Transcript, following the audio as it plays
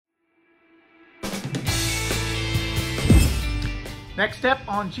Next step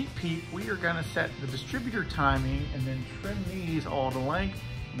on Jeep Peep, we are gonna set the distributor timing and then trim these all to length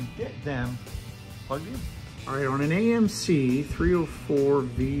and get them plugged in. All right, on an AMC 304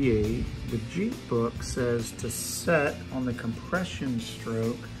 V8, the Jeep book says to set on the compression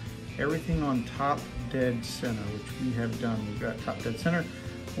stroke, everything on top dead center, which we have done. We've got top dead center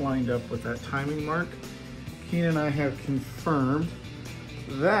lined up with that timing mark. Keen and I have confirmed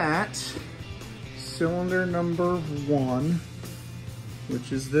that cylinder number 1,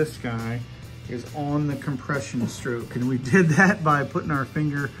 which is this guy, is on the compression stroke. And we did that by putting our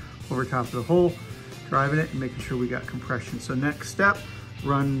finger over top of the hole, driving it and making sure we got compression. So next step,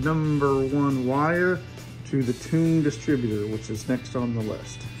 run number 1 wire to the tune distributor, which is next on the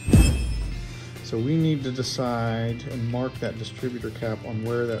list. So we need to decide and mark that distributor cap on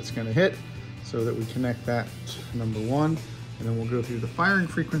where that's gonna hit so that we connect that to number 1. And then we'll go through the firing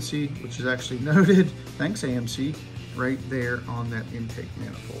frequency, which is actually noted, thanks AMC, right there on that intake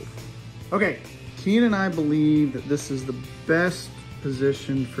manifold. Okay, Keen and I believe that this is the best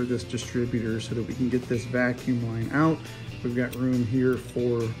position for this distributor so that we can get this vacuum line out. We've got room here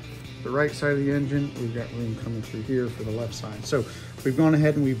for the right side of the engine. We've got room coming through here for the left side. So we've gone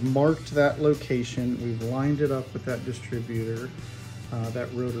ahead and we've marked that location. We've lined it up with that distributor, that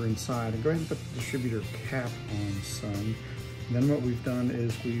rotor inside. And go ahead and put the distributor cap on, son. And then what we've done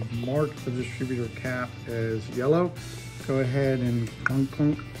is we've marked the distributor cap as yellow. Go ahead and clunk,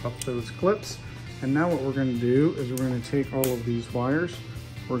 clunk up those clips. And now what we're gonna do is we're gonna take all of these wires,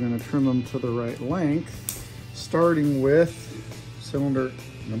 we're gonna trim them to the right length, starting with cylinder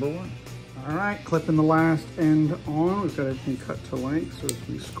number 1. All right, clipping the last end on. We've got everything cut to length. So as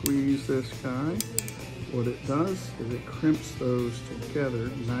we squeeze this guy, what it does is it crimps those together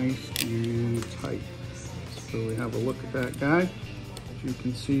nice and tight. So we have a look at that guy. As you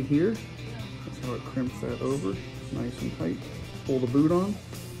can see here, that's how it crimps that over, nice and tight. Pull the boot on,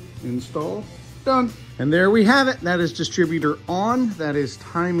 install, done. And there we have it. That is distributor on. That is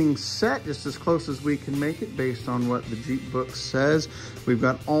timing set, just as close as we can make it based on what the Jeep book says. We've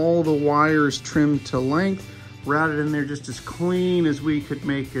got all the wires trimmed to length, routed in there just as clean as we could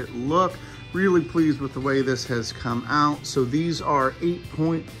make it look. Really pleased with the way this has come out. So these are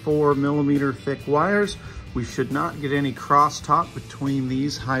 8.4 millimeter thick wires. We should not get any crosstalk between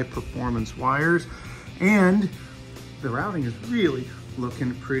these high performance wires. And the routing is really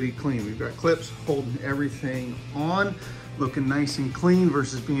looking pretty clean. We've got clips holding everything on, looking nice and clean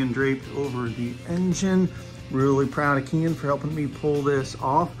versus being draped over the engine. Really proud of Keen for helping me pull this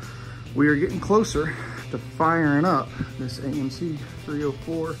off. We are getting closer to firing up this AMC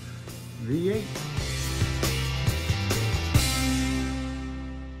 304 V8.